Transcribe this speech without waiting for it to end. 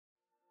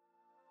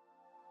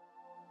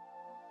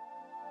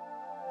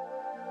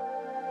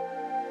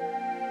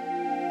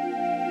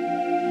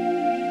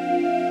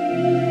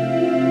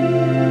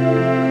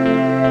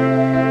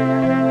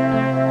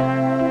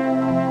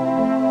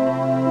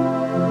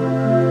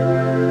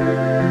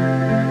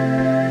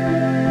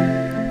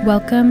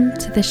Welcome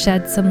to the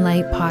Shed Some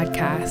Light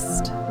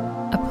podcast,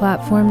 a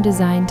platform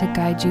designed to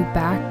guide you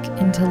back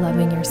into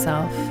loving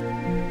yourself.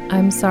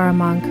 I'm Sarah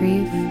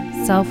Moncrief,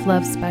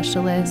 self-love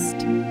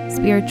specialist,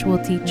 spiritual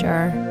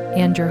teacher,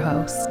 and your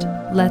host.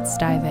 Let's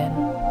dive in.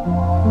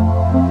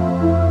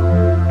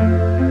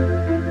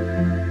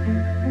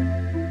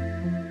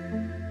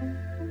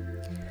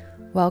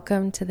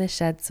 Welcome to the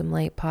Shed Some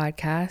Light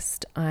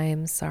podcast.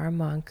 I'm Sarah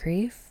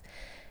Moncrief.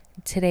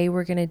 Today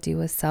we're going to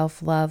do a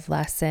self-love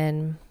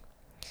lesson.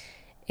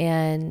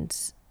 And,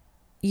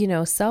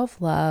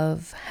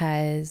 self-love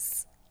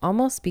has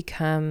almost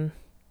become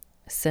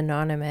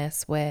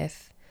synonymous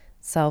with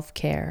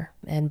self-care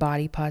and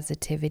body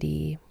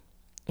positivity,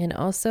 and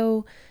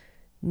also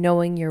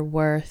knowing your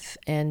worth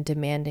and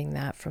demanding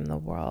that from the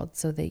world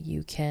so that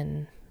you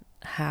can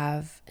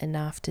have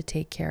enough to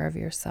take care of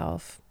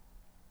yourself.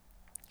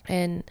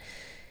 And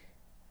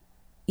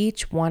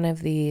each one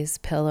of these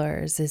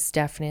pillars is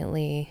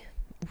definitely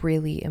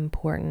really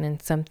important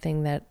and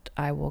something that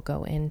I will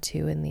go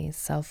into in these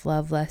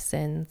self-love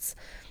lessons.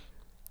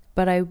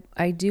 But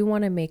I do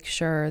want to make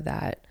sure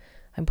that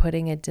I'm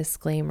putting a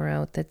disclaimer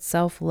out that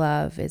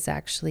self-love is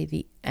actually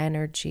the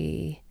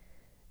energy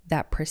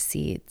that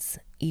precedes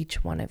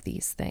each one of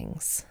these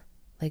things.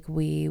 Like,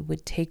 we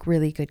would take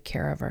really good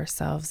care of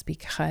ourselves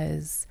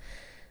because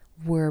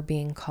we're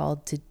being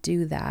called to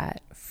do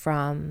that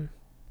from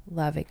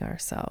loving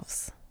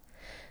ourselves.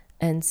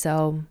 And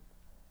so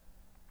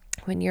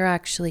when you're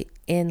actually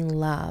in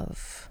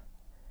love,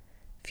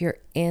 if you're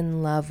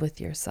in love with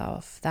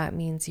yourself, that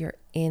means you're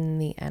in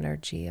the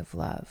energy of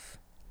love.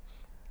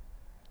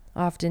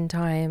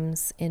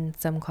 Oftentimes in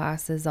some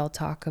classes, I'll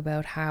talk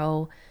about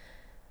how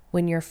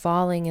when you're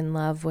falling in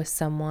love with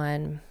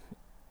someone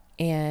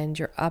and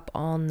you're up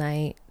all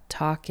night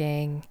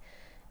talking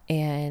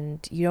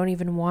and you don't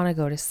even want to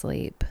go to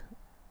sleep,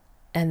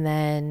 and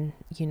then,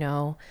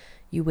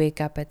 you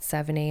wake up at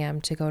 7 a.m.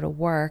 to go to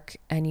work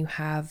and you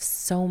have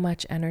so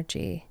much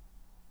energy.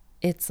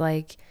 It's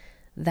like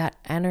that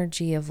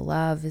energy of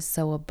love is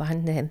so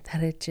abundant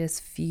that it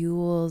just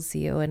fuels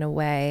you in a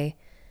way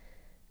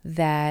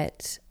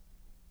that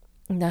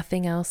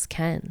nothing else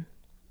can.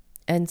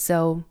 And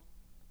so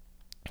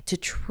to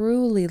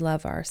truly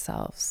love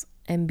ourselves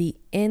and be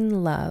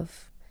in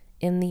love,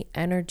 in the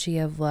energy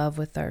of love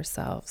with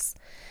ourselves,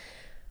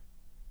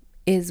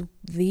 is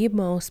the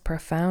most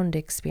profound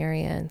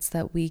experience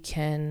that we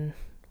can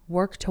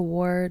work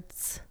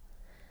towards,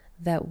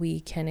 that we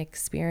can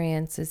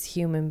experience as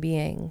human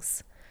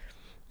beings.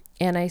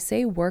 And I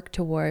say work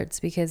towards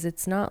because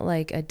it's not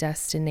like a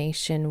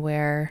destination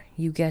where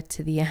you get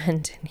to the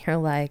end and you're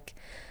like,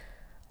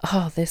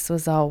 oh, this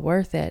was all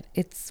worth it.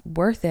 It's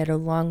worth it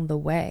along the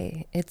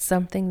way. It's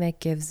something that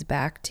gives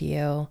back to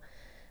you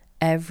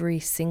every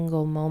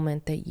single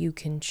moment that you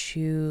can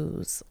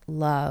choose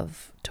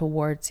love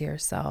towards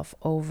yourself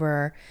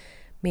over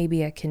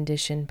maybe a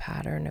conditioned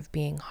pattern of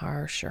being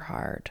harsh or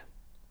hard.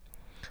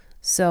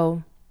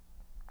 So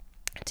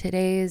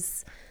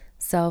today's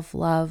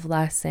self-love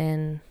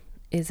lesson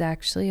is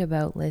actually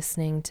about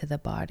listening to the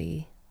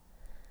body,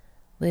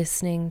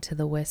 listening to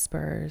the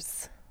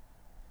whispers,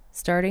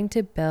 starting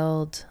to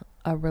build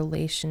a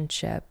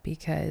relationship,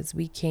 because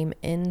we came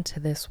into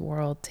this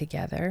world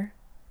together.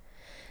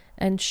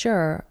 And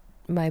sure,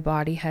 my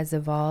body has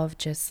evolved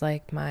just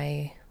like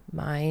my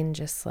mind,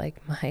 just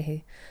like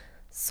my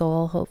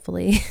soul,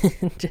 hopefully,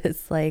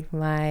 just like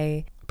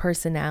my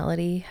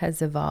personality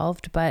has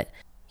evolved. But,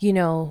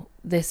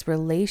 this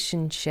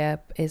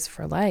relationship is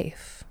for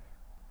life.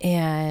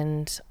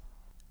 And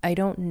I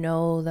don't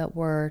know that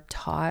we're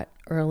taught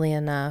early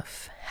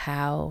enough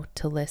how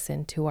to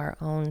listen to our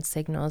own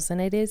signals.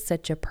 And it is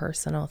such a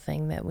personal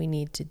thing that we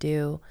need to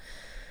do.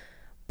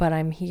 But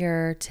I'm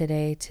here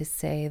today to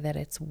say that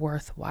it's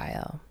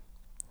worthwhile.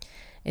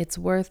 It's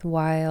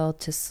worthwhile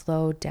to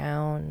slow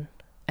down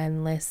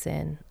and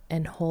listen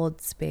and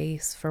hold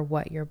space for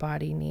what your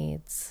body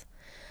needs.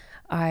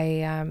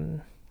 I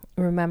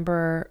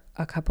remember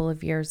a couple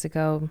of years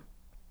ago,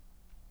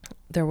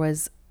 there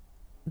was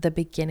the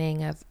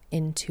beginning of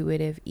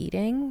intuitive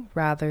eating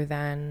rather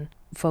than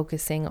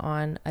focusing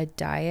on a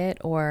diet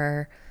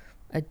or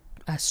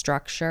a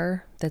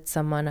structure that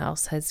someone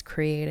else has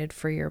created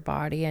for your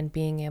body, and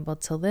being able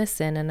to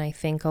listen. And I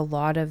think a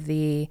lot of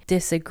the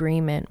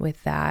disagreement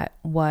with that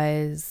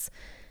was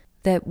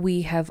that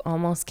we have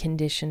almost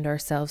conditioned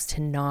ourselves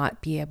to not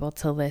be able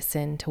to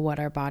listen to what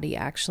our body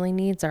actually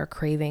needs. Our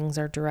cravings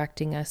are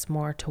directing us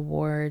more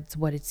towards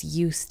what it's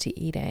used to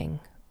eating.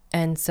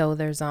 And so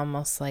there's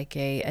almost like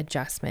a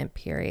adjustment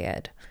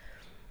period.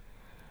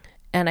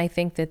 And I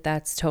think that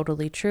that's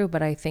totally true,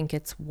 but I think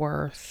it's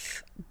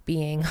worth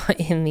being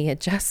in the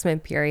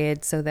adjustment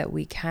period so that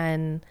we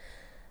can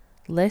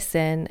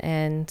listen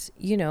and,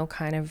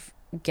 kind of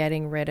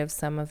getting rid of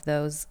some of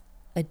those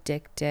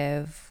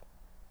addictive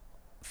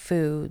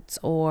foods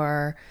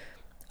or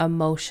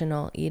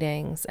emotional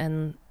eatings.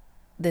 And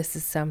this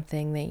is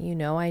something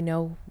that, I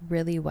know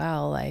really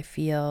well. I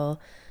feel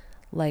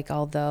like,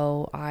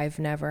 although I've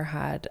never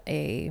had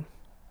a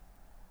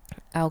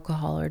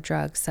alcohol or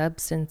drug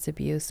substance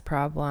abuse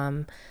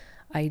problem,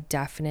 I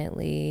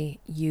definitely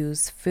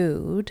use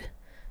food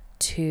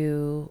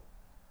to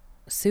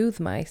soothe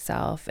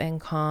myself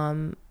and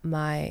calm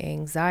my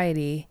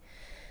anxiety.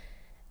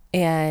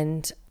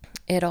 And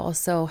it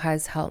also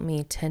has helped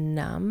me to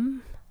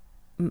numb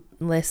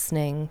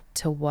listening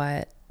to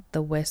what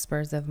the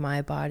whispers of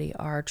my body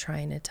are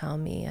trying to tell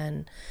me.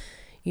 And,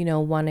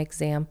 one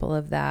example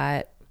of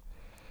that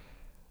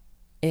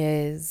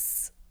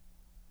is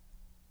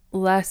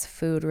less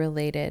food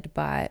related,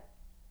 but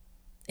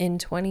in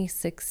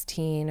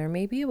 2016, or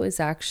maybe it was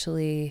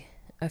actually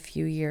a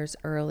few years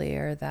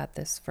earlier that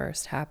this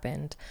first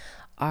happened,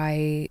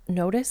 I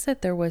noticed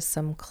that there was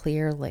some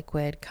clear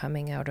liquid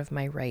coming out of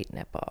my right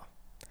nipple.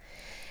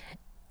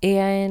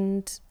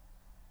 And,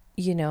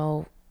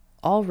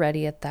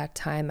 already at that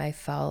time, I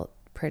felt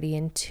pretty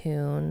in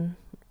tune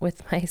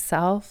with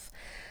myself,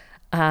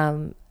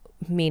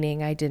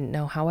 meaning I didn't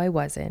know how I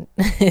wasn't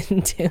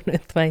in tune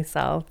with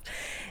myself.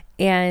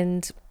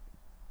 And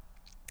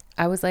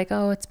I was like,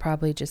 oh, it's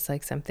probably just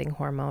like something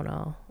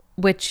hormonal,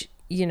 which,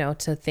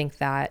 to think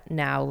that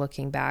now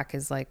looking back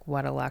is like,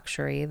 what a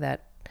luxury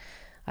that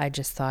I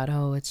just thought,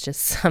 oh, it's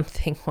just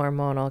something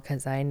hormonal,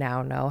 because I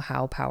now know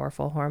how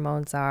powerful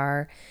hormones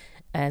are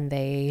and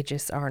they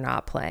just are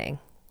not playing.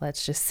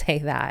 Let's just say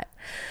that.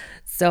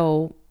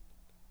 So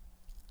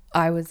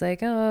I was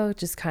like, oh,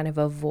 just kind of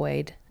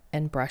avoid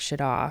and brush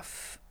it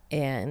off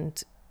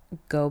and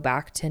go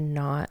back to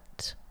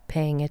not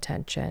paying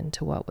attention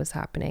to what was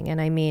happening. And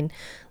I mean,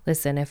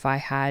 listen, if I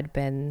had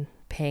been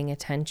paying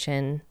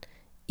attention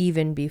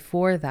even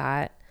before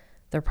that,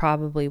 there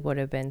probably would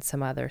have been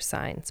some other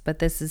signs. But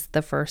this is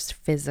the first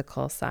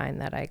physical sign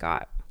that I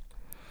got.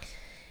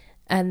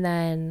 And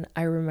then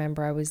I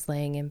remember I was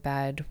laying in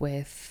bed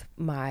with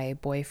my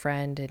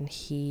boyfriend and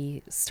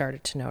he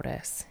started to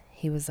notice.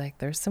 He was like,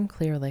 there's some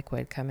clear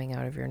liquid coming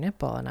out of your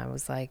nipple. And I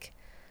was like,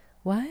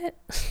 what?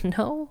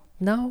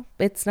 No,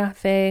 it's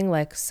nothing.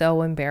 Like,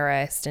 so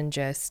embarrassed and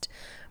just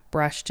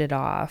brushed it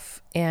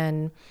off.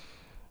 And,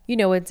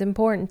 it's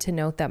important to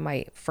note that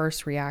my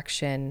first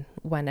reaction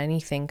when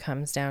anything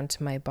comes down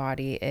to my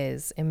body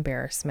is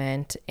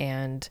embarrassment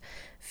and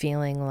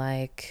feeling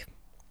like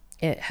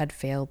it had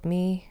failed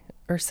me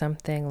or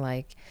something,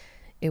 like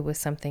it was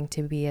something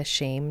to be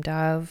ashamed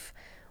of,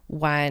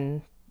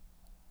 when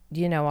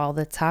all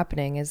that's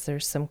happening is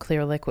there's some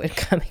clear liquid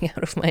coming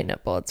out of my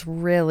nipple. It's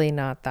really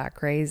not that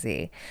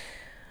crazy.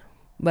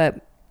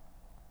 But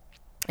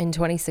in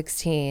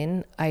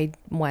 2016, I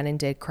went and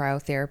did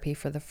cryotherapy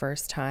for the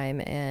first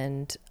time.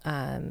 And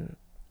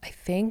I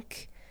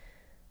think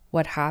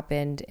what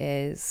happened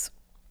is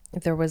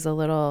there was a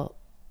little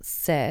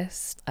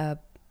cyst, a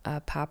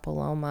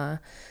papilloma,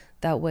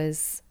 that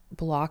was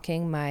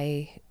blocking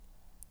my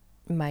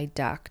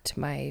duct,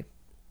 my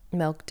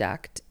milk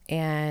duct,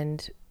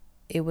 and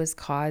it was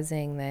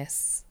causing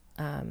this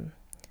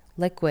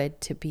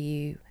liquid to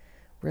be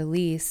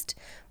released.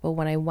 But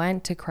when I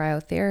went to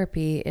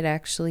cryotherapy, it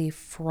actually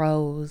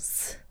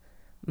froze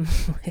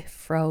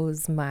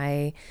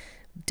my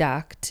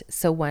duct.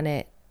 So when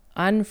it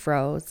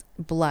unfroze,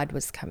 blood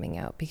was coming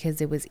out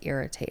because it was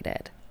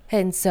irritated.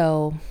 And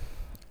so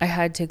I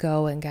had to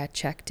go and get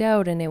checked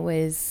out, and it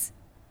was,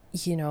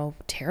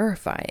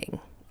 terrifying.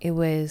 It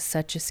was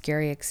such a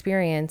scary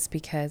experience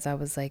because I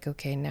was like,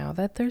 okay, now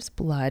that there's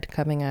blood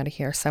coming out of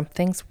here,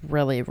 something's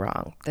really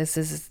wrong. This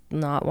is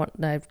not what,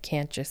 I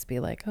can't just be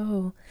like,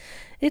 oh,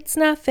 it's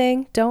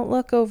nothing. Don't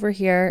look over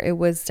here. It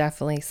was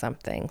definitely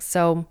something.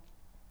 So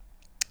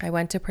I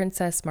went to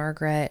Princess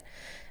Margaret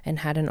and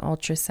had an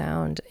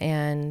ultrasound.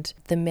 And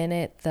the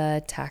minute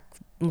the tech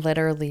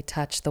literally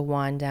touched the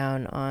wand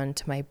down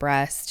onto my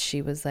breast,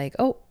 she was like,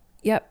 oh,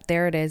 yep,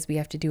 there it is. We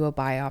have to do a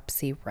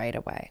biopsy right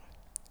away.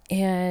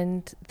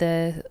 And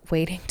the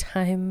waiting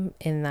time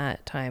in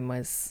that time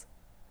was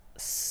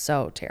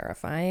so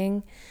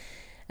terrifying.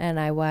 And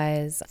I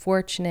was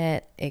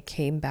fortunate it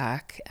came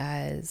back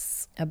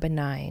as a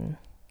benign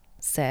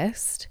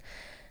cyst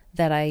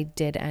that I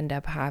did end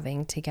up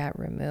having to get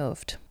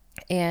removed.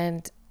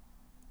 And,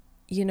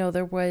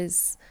 there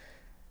was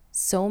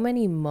so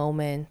many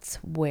moments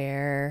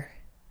where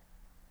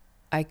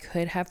I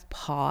could have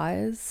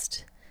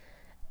paused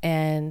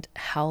and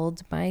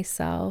held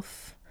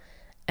myself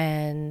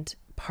and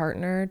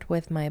partnered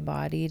with my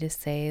body to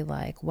say,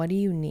 like, what do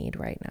you need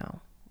right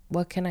now?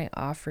 What can I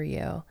offer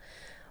you?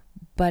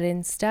 But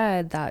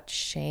instead, that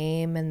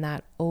shame and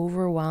that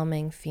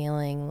overwhelming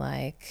feeling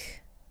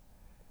like,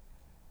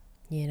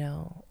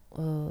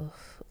 oh,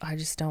 I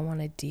just don't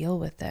want to deal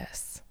with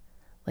this.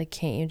 Like,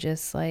 can't you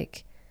just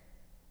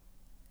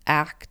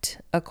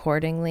act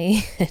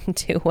accordingly and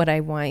do what I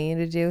want you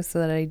to do so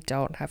that I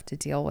don't have to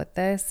deal with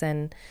this?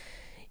 And,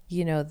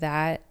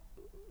 that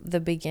the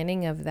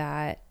beginning of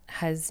that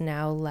has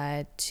now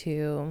led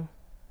to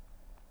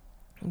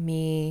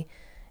me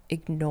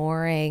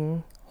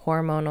ignoring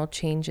hormonal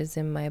changes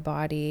in my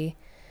body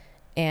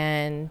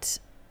and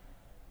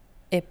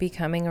it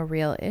becoming a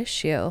real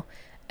issue.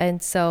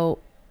 And so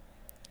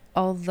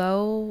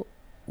although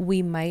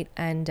we might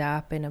end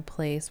up in a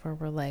place where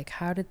we're like,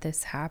 how did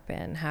this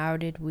happen? How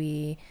did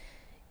we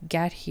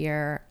get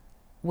here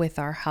with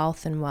our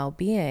health and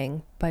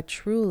well-being? But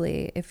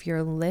truly, if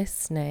you're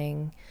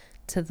listening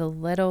to the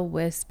little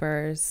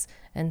whispers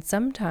and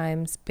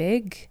sometimes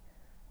big,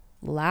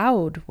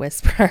 loud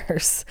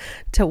whispers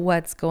to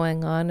what's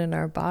going on in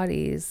our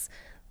bodies,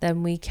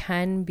 then we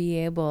can be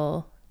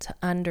able to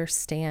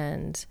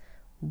understand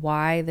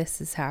why this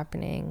is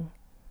happening,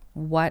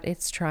 what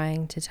it's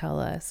trying to tell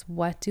us.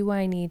 What do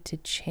I need to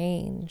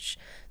change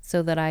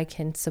so that I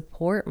can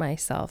support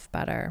myself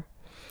better?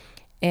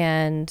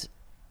 And,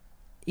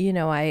 you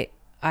know,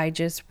 I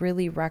just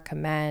really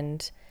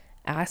recommend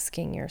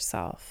asking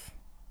yourself,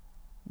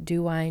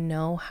 do I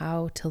know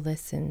how to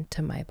listen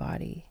to my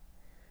body?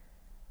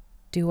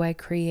 Do I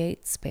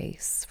create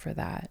space for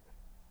that?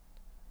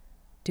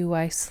 Do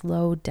I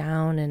slow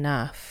down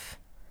enough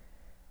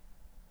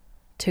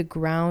to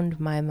ground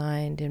my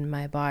mind in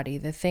my body?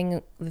 The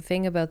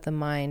thing about the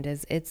mind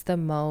is it's the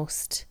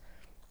most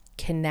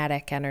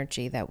kinetic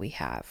energy that we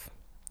have.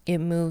 It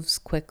moves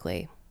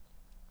quickly.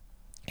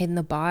 And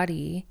the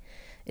body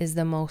is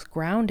the most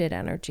grounded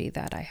energy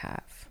that I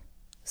have.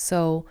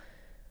 So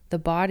the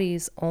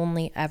body's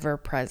only ever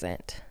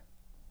present.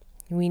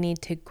 We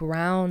need to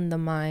ground the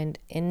mind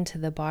into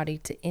the body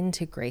to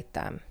integrate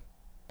them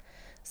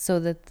so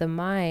that the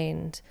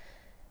mind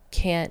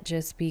can't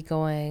just be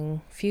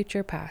going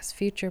future, past.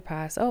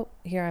 Oh,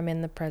 here I'm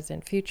in the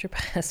present, future,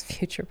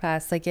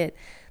 past. Like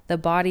the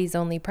body's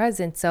only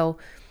present. So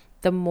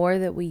the more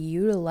that we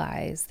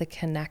utilize the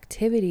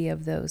connectivity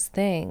of those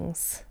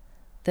things,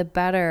 the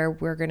better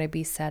we're going to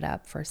be set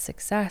up for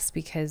success,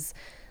 because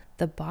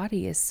the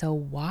body is so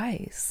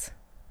wise.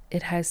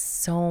 It has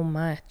so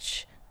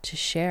much to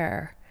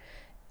share.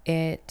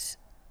 It,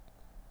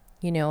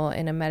 you know,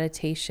 in a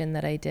meditation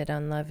that I did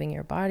on loving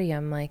your body,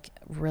 I'm like,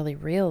 really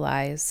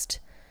realized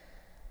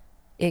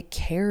it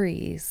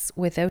carries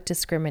without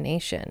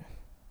discrimination.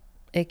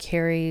 It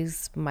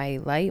carries my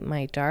light,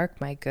 my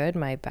dark, my good,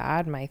 my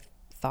bad, my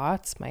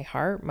thoughts, my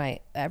heart,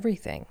 my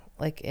everything.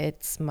 Like,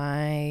 it's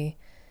my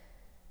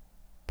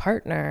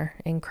partner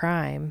in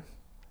crime,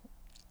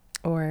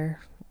 or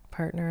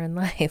partner in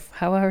life,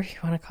 however you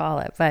want to call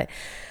it. But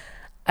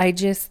I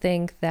just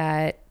think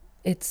that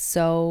it's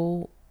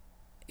so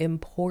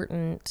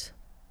important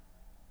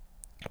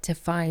to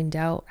find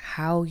out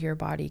how your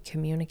body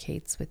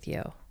communicates with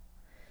you,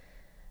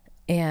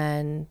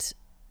 and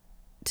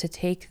to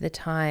take the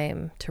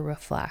time to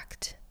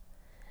reflect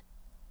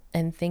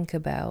and think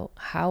about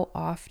how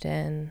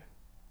often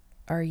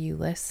are you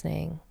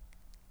listening,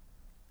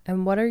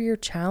 and what are your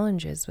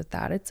challenges with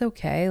that. It's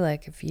okay,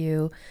 like, if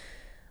you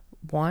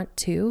want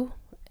to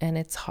and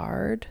it's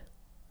hard,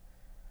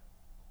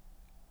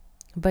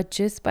 but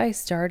just by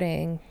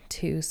starting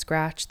to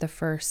scratch the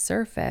first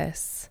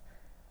surface,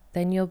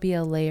 then you'll be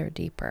a layer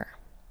deeper,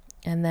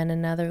 and then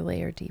another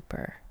layer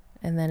deeper,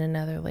 and then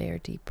another layer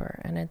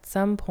deeper. And at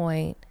some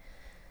point,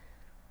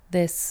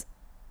 this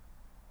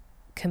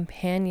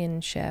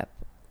companionship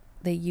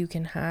that you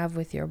can have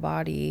with your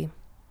body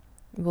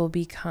will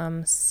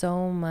become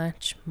so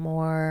much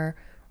more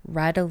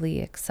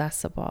readily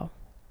accessible.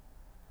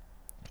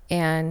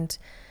 And,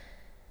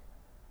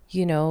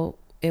 you know,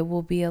 it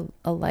will be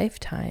a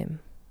lifetime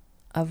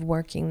of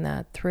working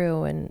that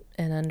through and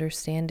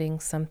understanding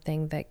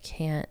something that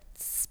can't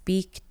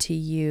speak to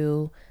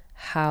you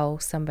how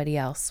somebody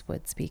else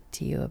would speak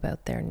to you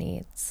about their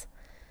needs.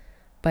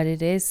 But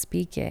it is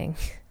speaking,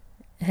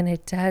 and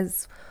it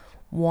does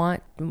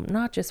want,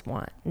 not just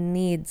want,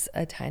 needs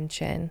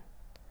attention.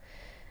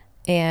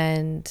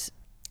 And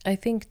I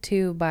think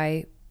too,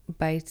 by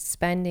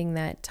spending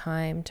that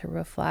time to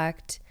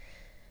reflect,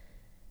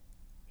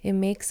 it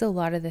makes a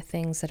lot of the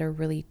things that are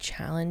really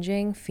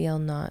challenging feel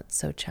not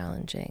so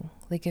challenging.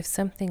 Like, if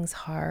something's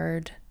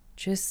hard,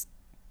 just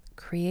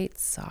create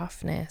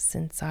softness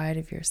inside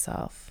of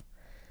yourself.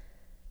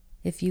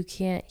 If you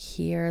can't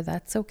hear,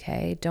 that's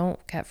okay.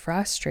 Don't get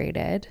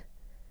frustrated.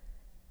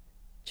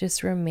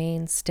 Just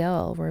remain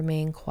still,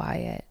 remain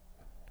quiet,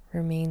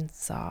 remain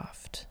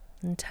soft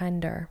and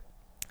tender.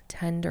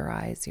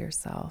 Tenderize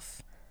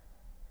yourself,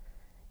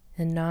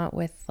 and not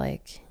with,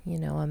 like, you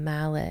know, a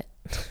mallet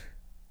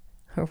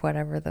or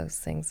whatever those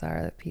things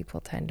are that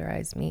people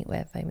tenderize meat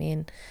with. I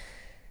mean,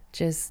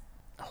 just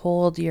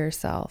hold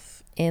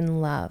yourself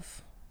in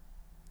love,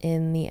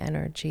 in the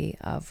energy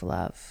of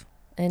love.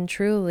 And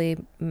truly,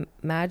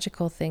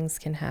 magical things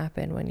can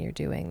happen when you're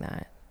doing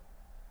that.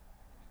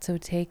 So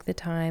take the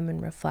time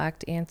and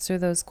reflect, answer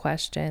those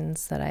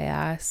questions that I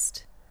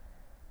asked.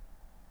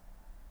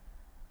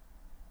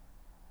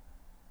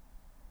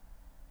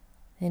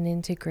 And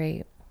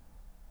integrate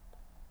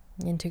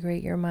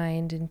your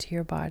mind into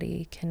your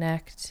body.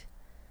 Connect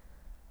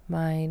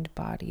mind,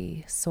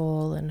 body,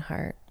 soul, and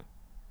heart.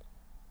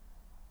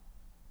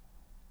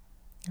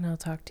 And I'll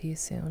talk to you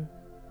soon.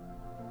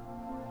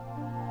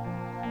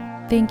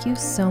 Thank you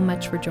so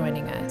much for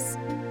joining us.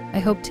 I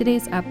hope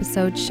today's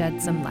episode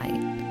shed some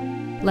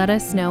light. Let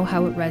us know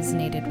how it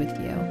resonated with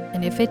you.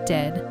 And if it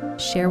did,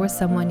 share with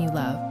someone you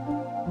love.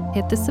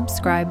 hit the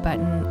subscribe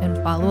button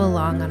and follow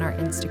along on our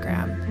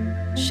Instagram,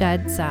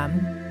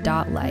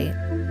 shedsome.light,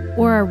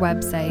 or our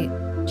website,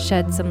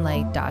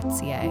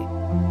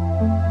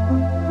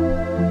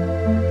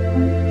 shedsomelight.ca.